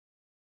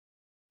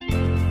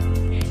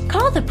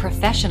Call the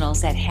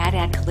professionals at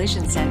Haddad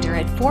Collision Center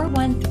at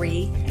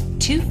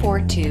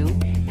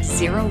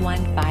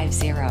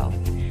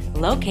 413-242-0150,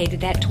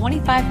 located at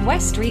 25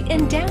 West Street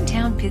in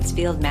downtown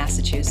Pittsfield,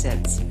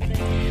 Massachusetts.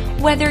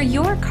 Whether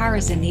your car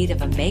is in need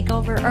of a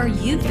makeover or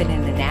you've been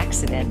in an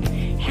accident,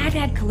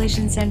 Haddad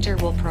Collision Center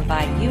will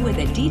provide you with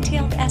a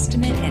detailed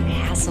estimate and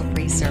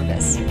hassle-free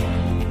service.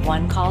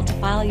 One call to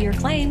file your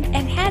claim,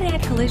 and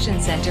Haddad Collision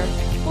Center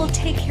will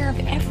take care of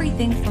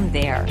everything from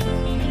there.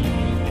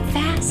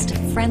 Fast,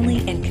 friendly,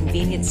 and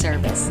convenient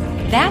service.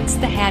 That's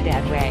the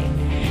Haddad way.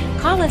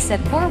 Call us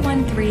at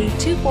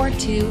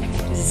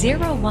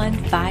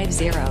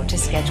 413-242-0150 to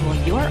schedule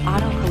your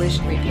auto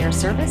collision repair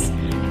service,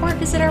 or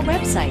visit our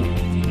website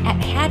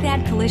at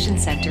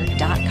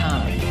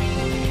haddadcollisioncenter.com.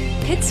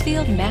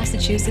 Pittsfield,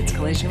 Massachusetts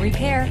Collision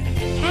Repair,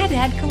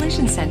 Haddad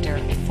Collision Center,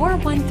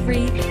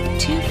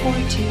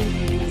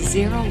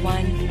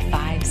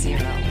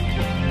 413-242-0150.